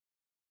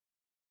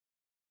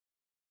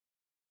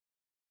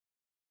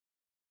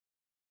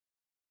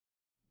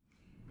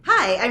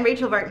Hi, I'm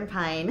Rachel Barton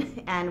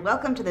Pine, and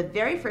welcome to the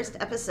very first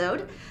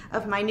episode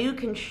of my new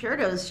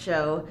Concertos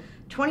show,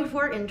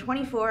 24 in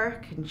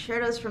 24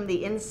 Concertos from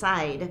the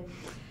Inside.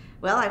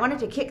 Well, I wanted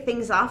to kick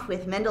things off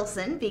with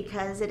Mendelssohn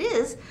because it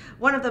is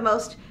one of the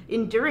most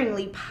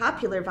enduringly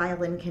popular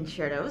violin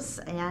concertos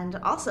and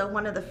also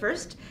one of the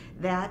first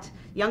that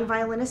young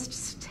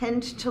violinists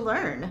tend to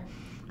learn.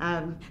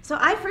 So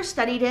I first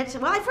studied it,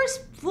 well, I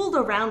first fooled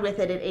around with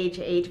it at age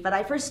 8, but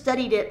I first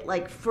studied it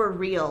like for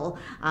real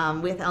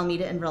with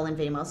Almeida and Roland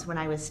Vamos when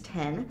I was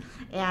 10.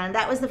 And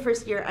that was the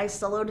first year I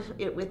soloed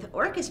it with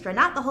orchestra,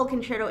 not the whole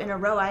concerto in a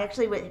row. I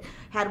actually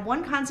had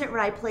one concert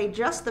where I played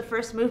just the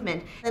first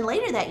movement. And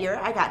later that year,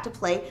 I got to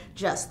play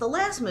just the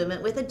last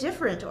movement with a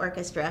different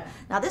orchestra.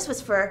 Now this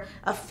was for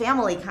a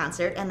family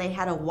concert and they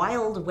had a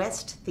Wild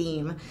West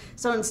theme.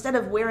 So instead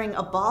of wearing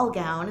a ball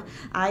gown,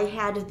 I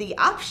had the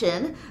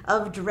option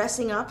of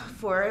dressing up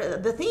for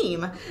the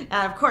theme.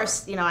 Of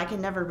course, you know, I can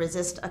never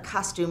resist a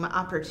costume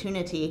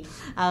opportunity.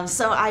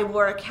 So I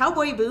wore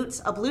cowboy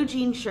boots, a blue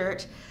jean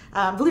shirt,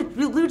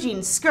 blue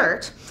jean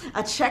skirt,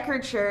 a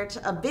checkered shirt,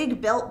 a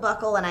big belt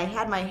buckle, and I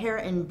had my hair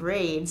in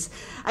braids.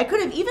 I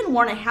could have even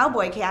worn a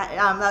cowboy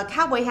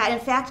hat. In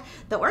fact,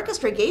 the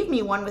orchestra gave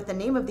me one with the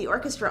name of the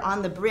orchestra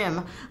on the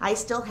brim. I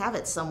still have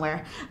it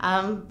somewhere,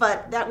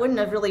 but that wouldn't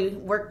have really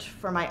worked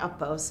for my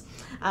up-bows.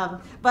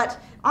 But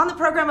on the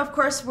program, of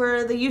course,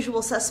 were the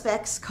usual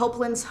suspects: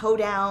 Copland's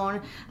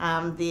Hoedown,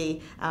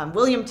 the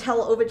William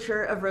Tell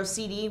Overture of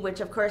Rossini, which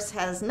of course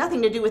has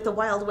nothing to do with the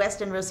Wild West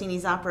and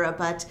Rossini's opera,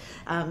 but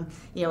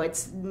you know,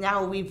 it's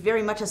now we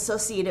very much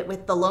associate it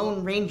with the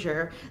Lone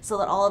Ranger, so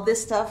that all of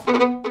this stuff,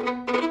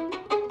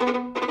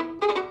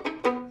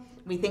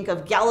 we think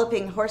of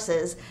galloping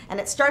horses, and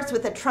it starts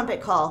with a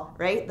trumpet call,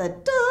 right? The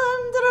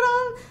dun dun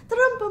dun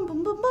dun bum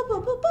bum bum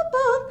bum bum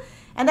bum.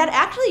 And that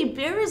actually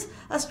bears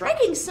a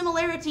striking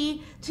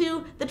similarity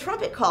to the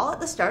trumpet call at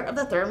the start of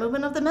the third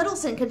movement of the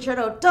Mendelssohn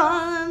Concerto,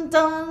 dun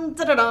dun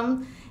dun dun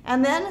dun.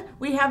 And then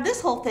we have this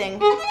whole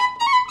thing,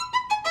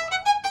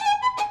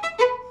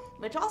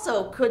 which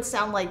also could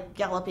sound like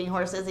galloping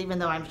horses, even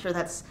though I'm sure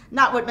that's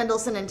not what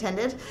Mendelssohn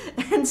intended.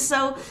 And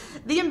so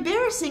the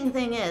embarrassing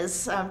thing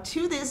is,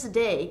 to this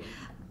day,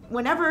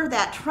 whenever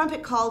that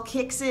trumpet call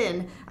kicks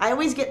in, I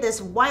always get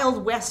this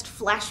Wild West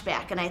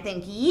flashback, and I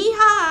think,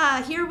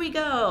 yeehaw, here we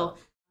go.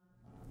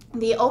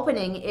 The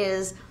opening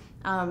is,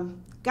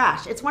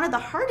 gosh, it's one of the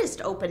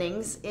hardest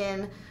openings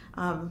in,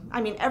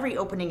 I mean, every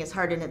opening is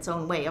hard in its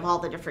own way of all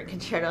the different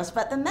concertos,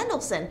 but the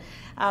Mendelssohn,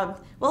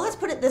 well, let's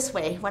put it this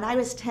way. When I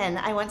was 10,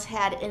 I once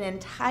had an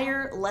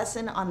entire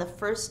lesson on the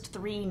first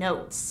 3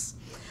 notes.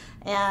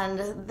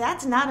 And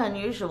that's not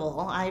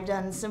unusual. I've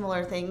done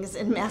similar things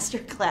in master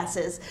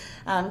classes,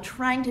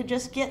 trying to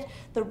just get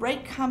the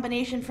right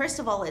combination. First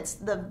of all, it's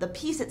the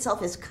piece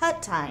itself is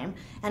cut time,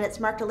 and it's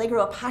marked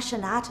allegro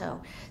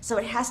appassionato. So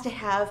it has to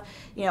have,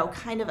 you know,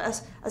 kind of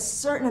a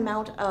certain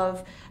amount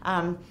of,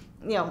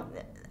 you know,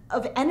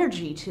 of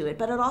energy to it,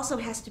 but it also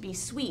has to be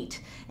sweet,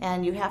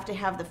 and you have to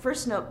have the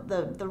first note,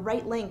 the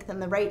right length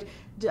and the right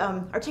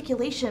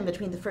articulation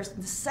between the first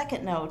and the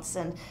second notes.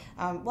 And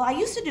well, I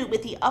used to do it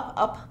with the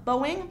up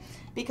bowing,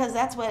 because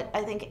that's what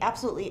I think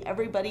absolutely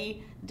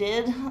everybody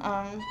did.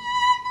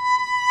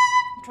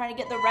 Trying to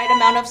get the right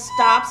amount of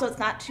stop so it's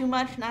not too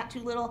much, not too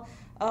little.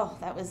 Oh,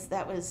 that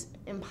was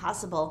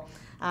impossible.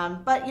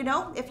 But you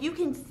know, if you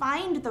can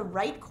find the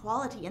right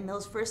quality in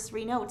those first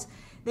 3 notes,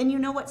 then you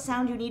know what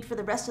sound you need for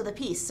the rest of the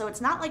piece. So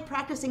it's not like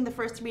practicing the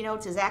first 3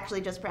 notes is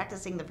actually just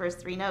practicing the first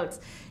 3 notes.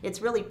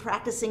 It's really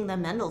practicing the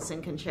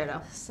Mendelssohn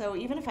Concerto. So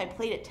even if I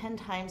played it 10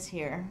 times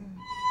here,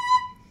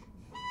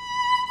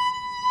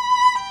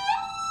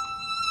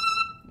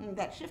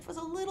 that shift was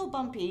a little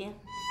bumpy.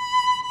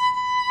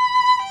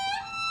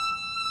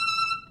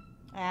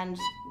 And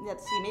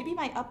let's see, maybe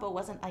my up-bow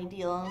wasn't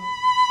ideal,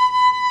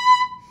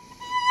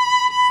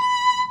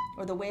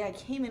 or the way I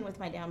came in with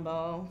my down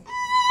bow.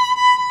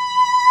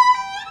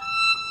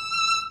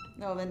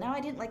 No, but now I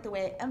didn't like the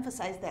way I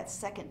emphasized that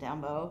second down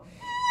bow.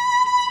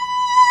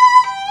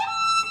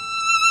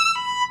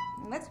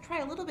 And let's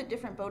try a little bit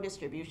different bow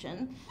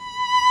distribution.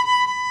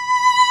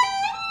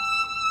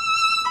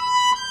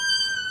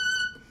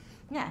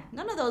 Yeah,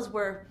 none of those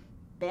were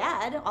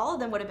bad. All of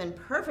them would have been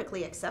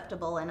perfectly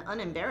acceptable and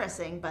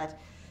unembarrassing, but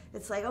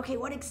it's like, okay,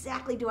 what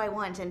exactly do I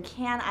want? And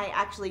can I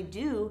actually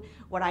do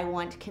what I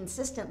want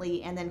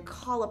consistently and then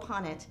call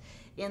upon it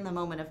in the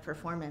moment of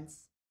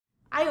performance?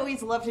 I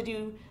always love to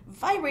do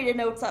vibrated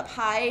notes up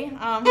high.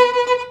 So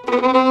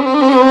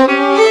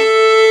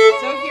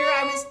here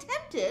I was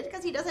tempted,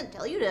 because he doesn't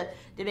tell you to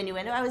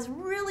diminuendo, I was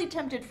really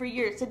tempted for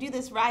years to do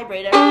this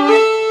vibrator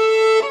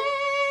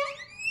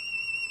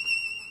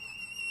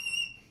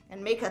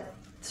and make a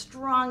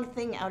strong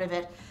thing out of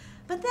it.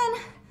 But then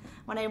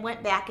when I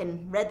went back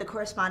and read the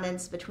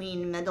correspondence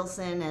between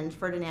Mendelssohn and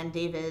Ferdinand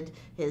David,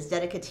 his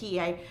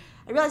dedicatee,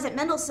 I realized that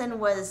Mendelssohn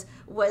was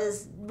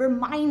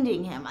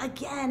reminding him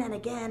again and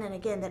again and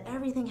again that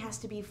everything has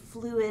to be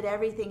fluid,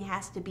 everything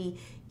has to be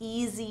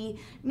easy,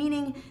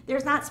 meaning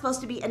there's not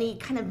supposed to be any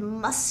kind of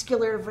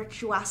muscular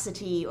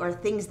virtuosity or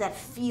things that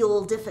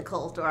feel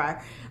difficult or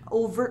are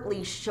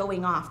overtly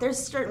showing off. There's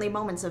certainly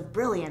moments of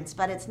brilliance,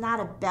 but it's not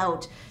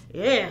about,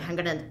 I'm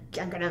gonna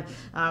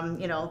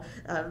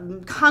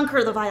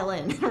conquer the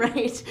violin,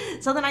 right?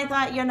 So then I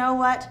thought, you know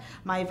what?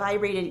 My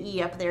vibrated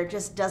E up there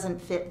just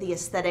doesn't fit the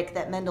aesthetic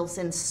that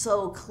Mendelssohn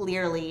so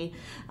clearly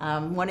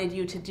wanted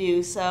you to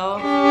do. So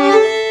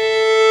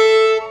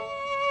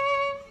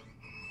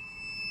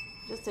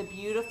just a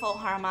beautiful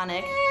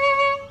harmonic.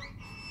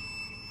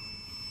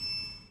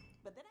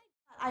 But then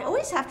I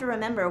always have to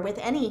remember with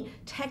any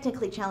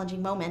technically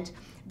challenging moment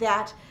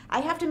that I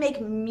have to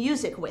make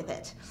music with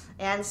it.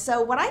 And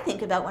so what I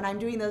think about when I'm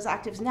doing those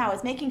octaves now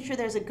is making sure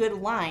there's a good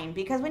line,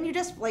 because when you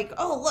just like,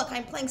 oh look,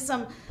 I'm playing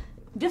some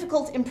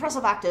difficult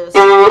impressive octaves,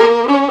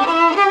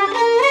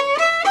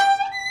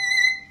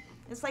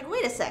 it's like,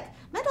 wait a sec,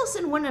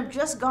 Mendelssohn wouldn't have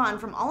just gone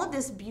from all of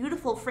this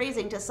beautiful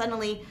phrasing to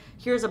suddenly,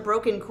 here's a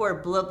broken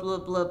chord, blah, blah,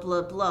 blah,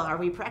 blah, blah. Are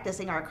we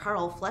practicing our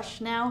Carl Flesch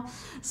now?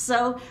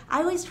 So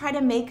I always try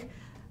to make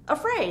a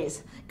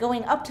phrase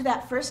going up to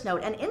that first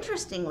note. And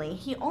interestingly,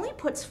 he only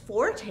puts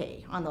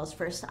forte on those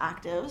first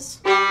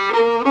octaves.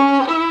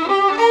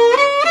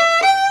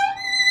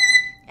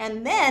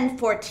 And then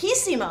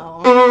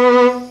fortissimo.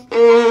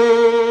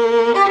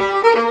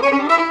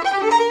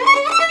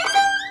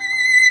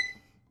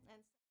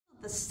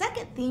 The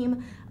second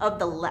theme of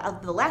the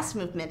last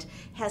movement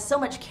has so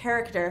much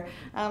character.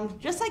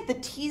 Just like the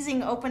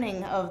teasing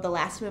opening of the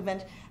last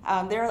movement,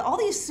 there are all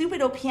these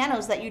subito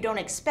pianos that you don't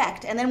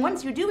expect, and then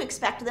once you do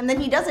expect them, then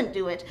he doesn't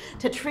do it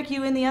to trick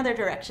you in the other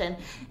direction.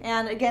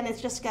 And again,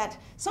 it's just got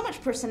so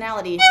much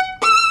personality.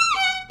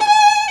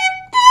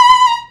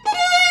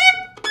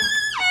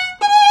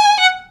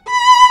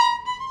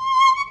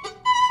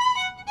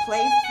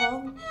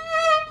 Playful.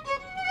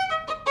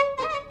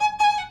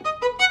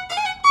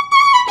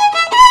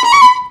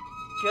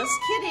 Just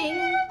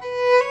kidding.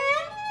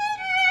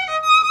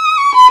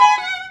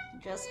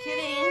 Just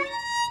kidding.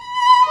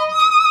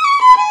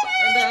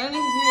 And then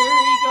here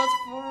he goes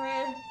for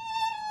it.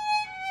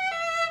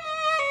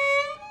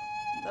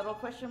 Little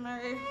question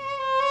mark.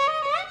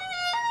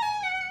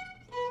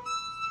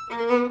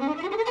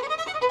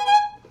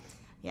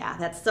 Yeah,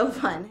 that's so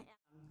fun.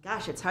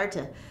 Gosh, it's hard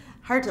to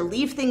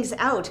leave things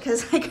out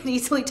because I could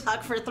easily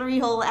talk for 3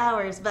 whole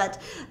hours,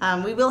 but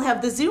we will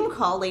have the Zoom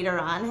call later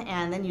on,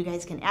 and then you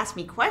guys can ask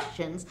me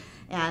questions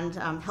and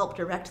help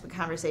direct the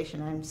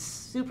conversation. I'm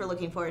super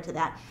looking forward to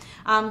that.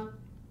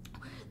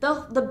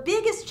 The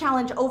biggest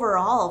challenge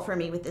overall for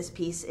me with this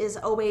piece is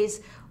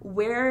always,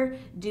 where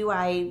do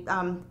I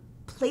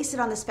place it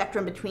on the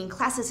spectrum between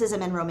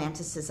classicism and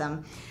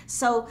romanticism?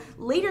 So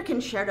later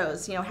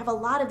concertos, have a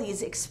lot of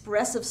these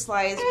expressive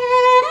slides,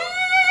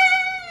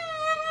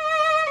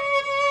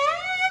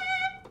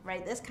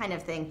 right? This kind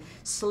of thing,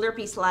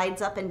 slurpy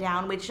slides up and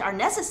down, which are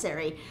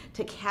necessary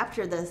to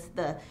capture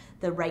the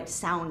right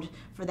sound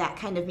for that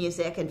kind of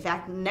music. In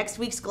fact, next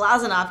week's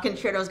Glazunov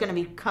concerto is going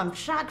to become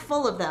chock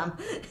full of them.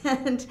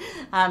 And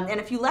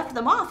if you left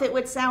them off, it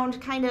would sound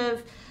kind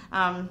of,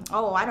 I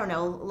don't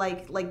know,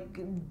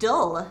 like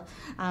dull.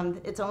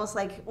 It's almost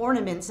like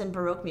ornaments in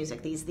Baroque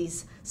music,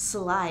 these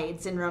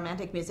slides in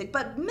Romantic music.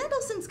 But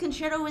Mendelssohn's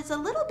concerto is a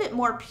little bit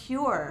more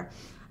pure.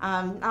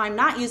 I'm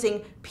not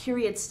using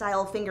period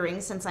style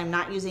fingering, since I'm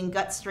not using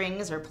gut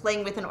strings or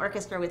playing with an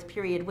orchestra with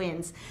period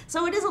winds.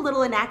 So it is a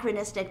little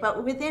anachronistic,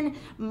 but within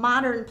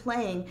modern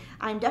playing,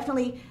 I'm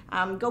definitely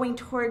going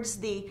towards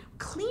the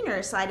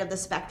cleaner side of the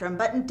spectrum,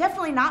 but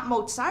definitely not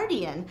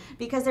Mozartian,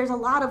 because there's a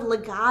lot of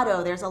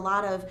legato, there's a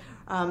lot of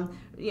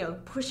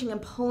pushing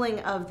and pulling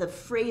of the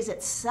phrase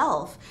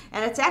itself.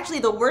 And it's actually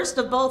the worst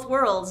of both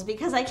worlds,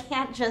 because I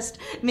can't just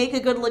make a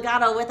good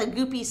legato with a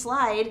goopy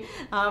slide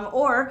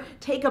or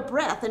take a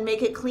breath and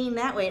make it clean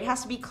that way. It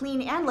has to be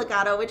clean and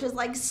legato, which is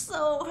like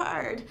so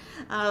hard.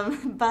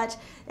 But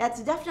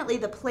that's definitely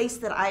the place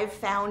that I've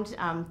found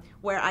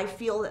where I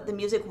feel that the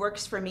music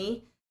works for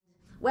me.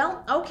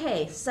 Well,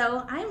 okay,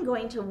 so I'm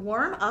going to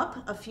warm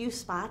up a few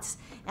spots,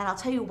 and I'll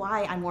tell you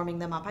why I'm warming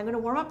them up. I'm going to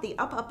warm up the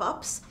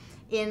up-up-ups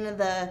in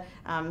the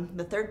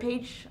third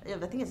page, I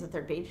think it's the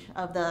third page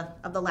of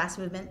the last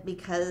movement,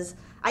 because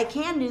I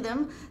can do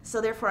them,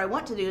 so therefore I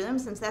want to do them,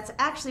 since that's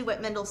actually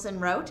what Mendelssohn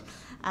wrote.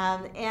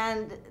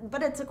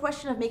 But it's a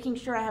question of making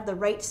sure I have the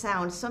right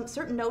sound. Some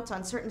certain notes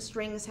on certain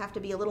strings have to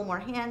be a little more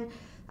hand.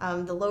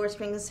 The lower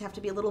strings have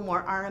to be a little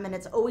more arm, and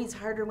it's always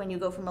harder when you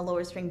go from a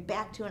lower string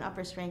back to an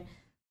upper string.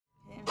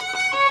 Okay.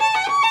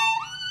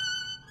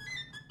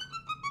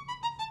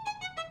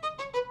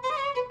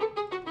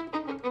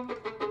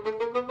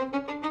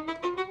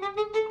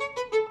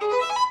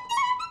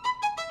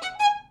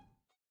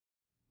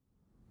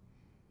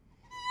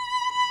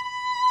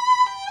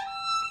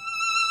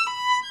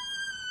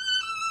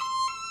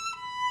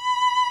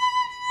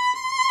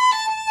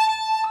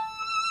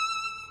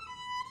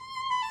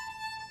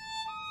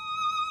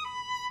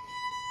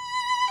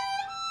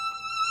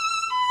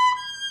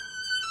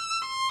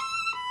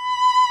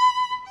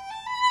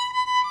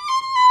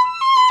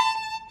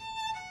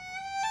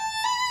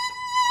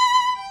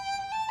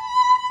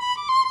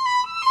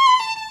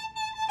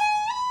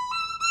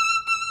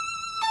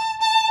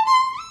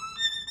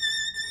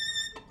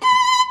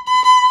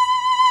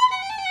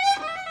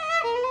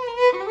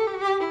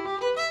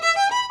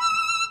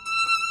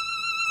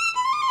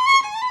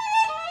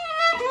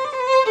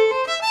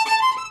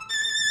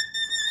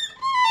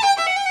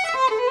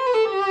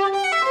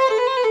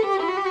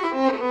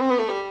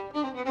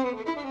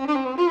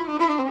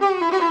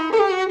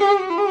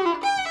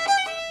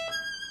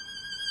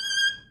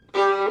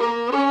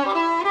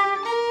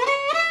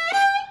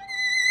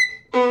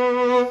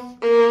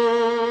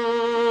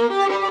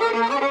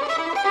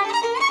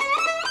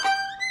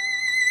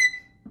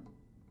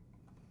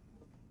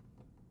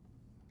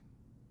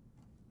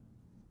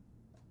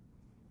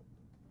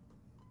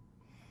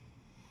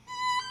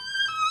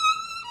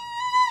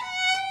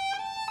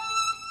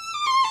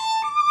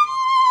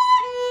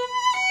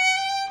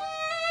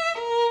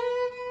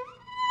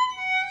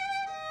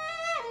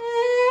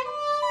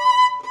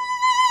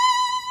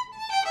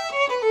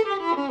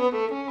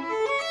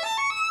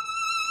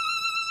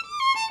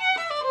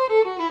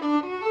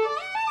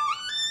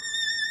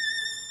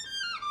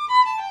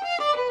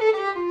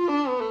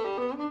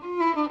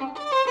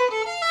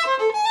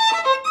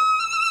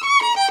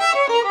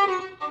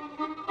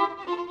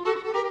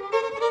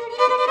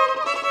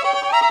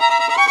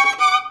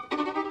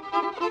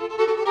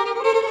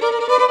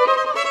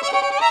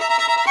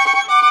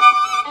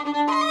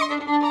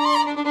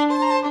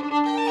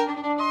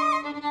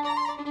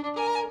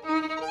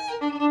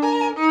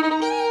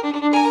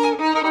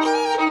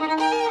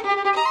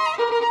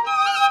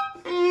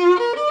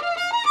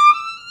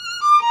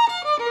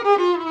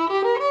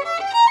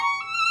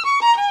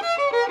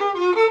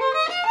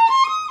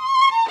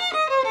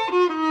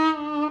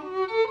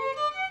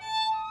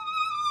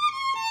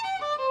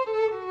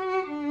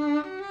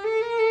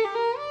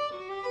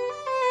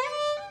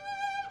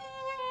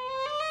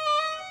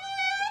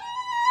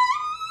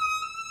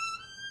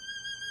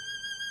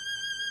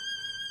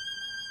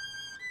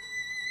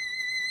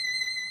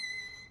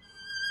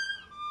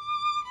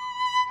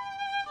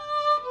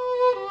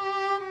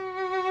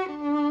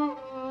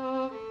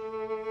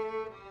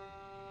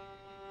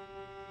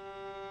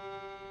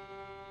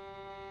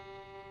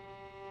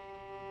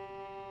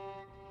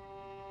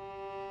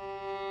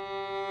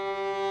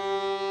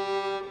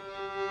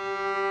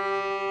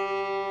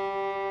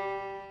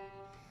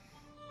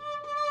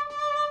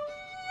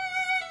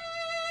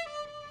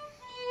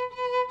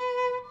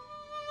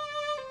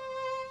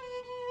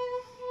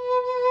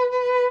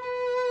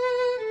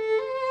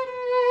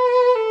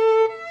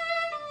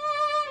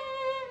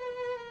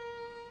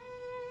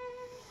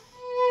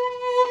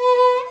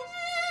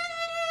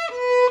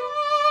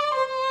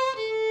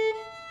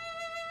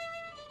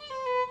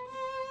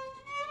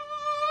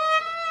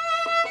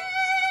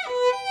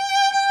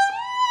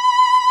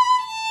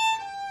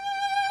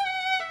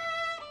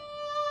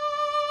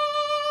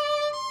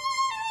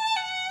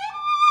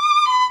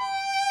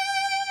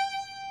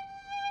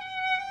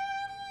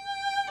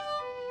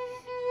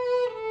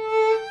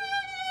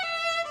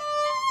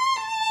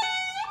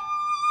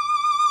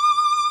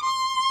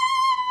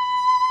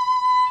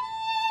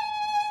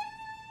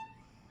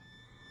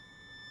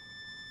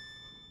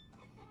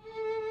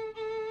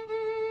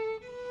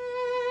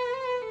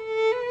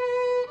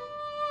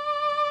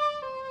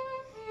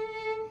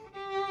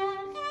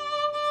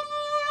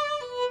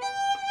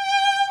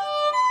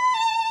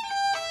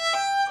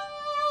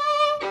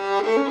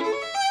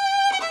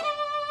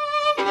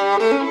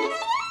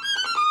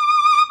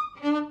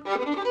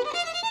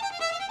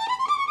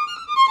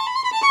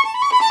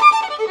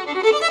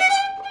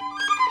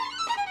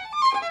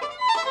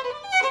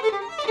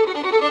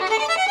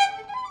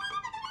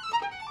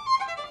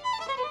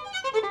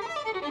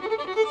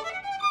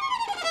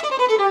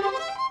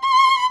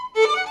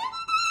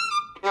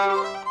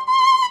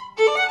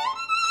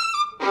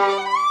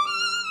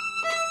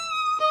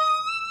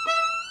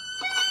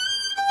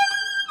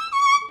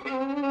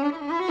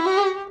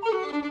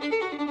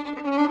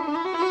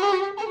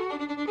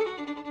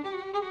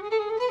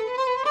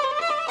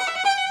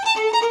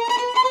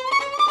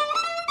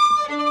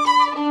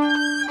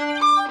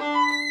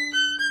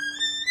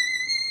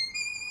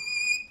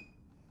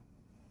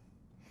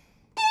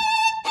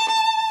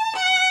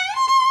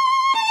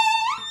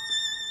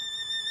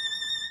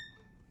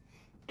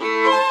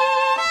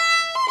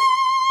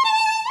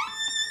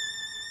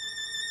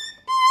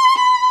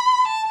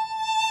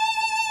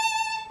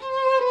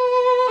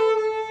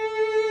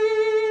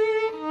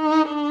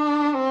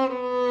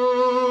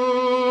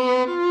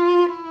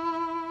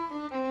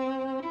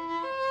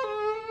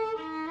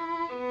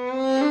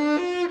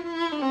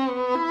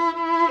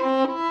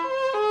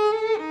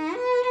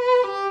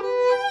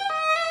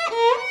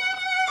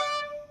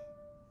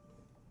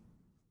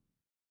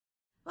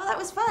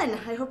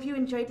 I hope you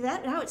enjoyed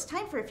that. Now it's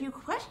time for a few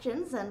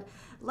questions, and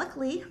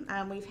luckily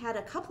we've had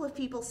a couple of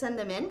people send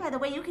them in. By the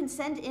way, you can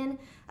send in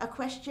a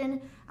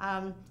question,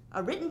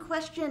 a written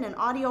question, an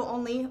audio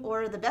only,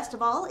 or the best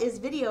of all is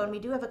video, and we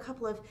do have a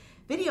couple of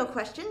video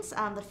questions.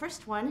 The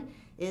first one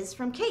is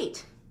from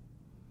Kate.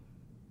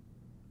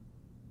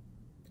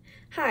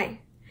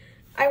 Hi.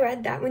 I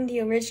read that when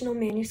the original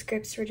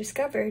manuscripts were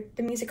discovered,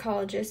 the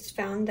musicologists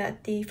found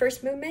that the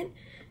first movement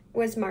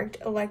was marked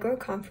Allegro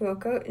con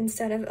fuoco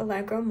instead of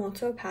Allegro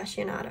molto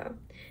appassionato.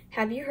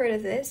 Have you heard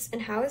of this,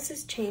 and how has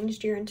this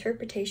changed your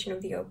interpretation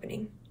of the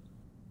opening?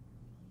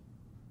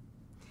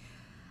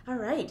 All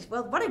right,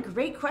 well, what a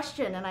great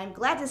question, and I'm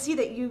glad to see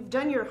that you've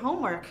done your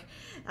homework.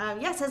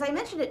 Yes, as I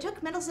mentioned, it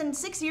took Mendelssohn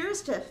 6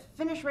 years to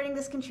finish writing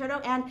this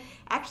concerto, and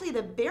actually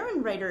the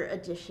Barenreiter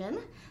edition,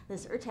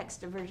 this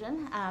Urtext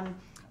version,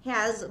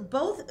 has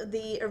both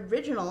the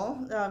original,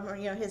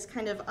 his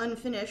kind of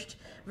unfinished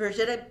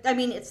version. I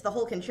mean, it's the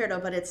whole concerto,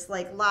 but it's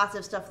like lots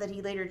of stuff that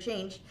he later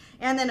changed.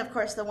 And then, of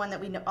course, the one that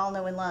we all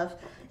know and love.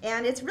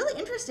 And it's really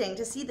interesting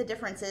to see the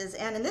differences.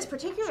 And in this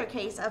particular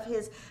case of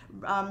his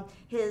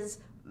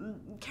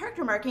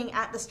character marking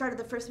at the start of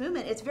the first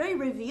movement. It's very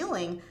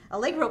revealing.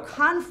 Allegro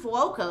con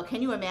fuoco.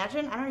 Can you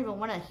imagine? I don't even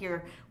want to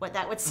hear what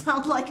that would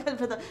sound like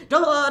for the da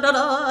da da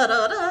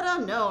da da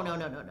da.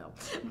 No.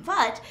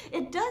 But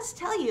it does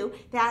tell you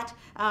that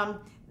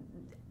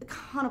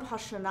con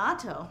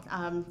appassionato,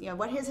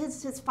 what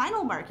his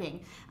final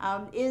marking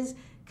is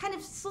kind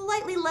of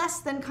slightly less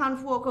than con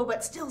fuoco,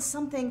 but still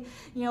something,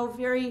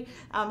 very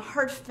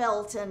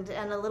heartfelt and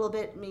a little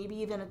bit, maybe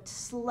even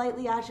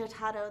slightly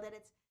agitato. That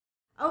it's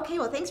okay.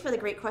 Well, thanks for the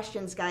great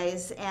questions,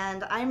 guys.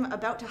 And I'm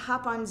about to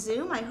hop on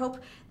Zoom. I hope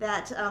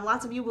that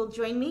lots of you will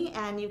join me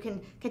and you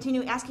can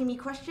continue asking me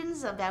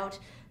questions about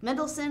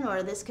Mendelssohn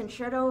or this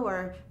concerto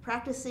or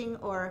practicing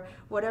or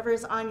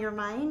whatever's on your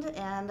mind.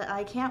 And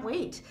I can't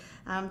wait.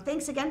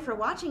 Thanks again for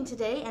watching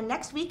today. And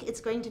next week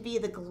it's going to be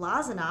the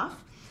Glazunov.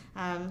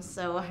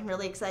 So I'm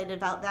really excited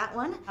about that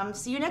one.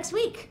 See you next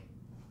week.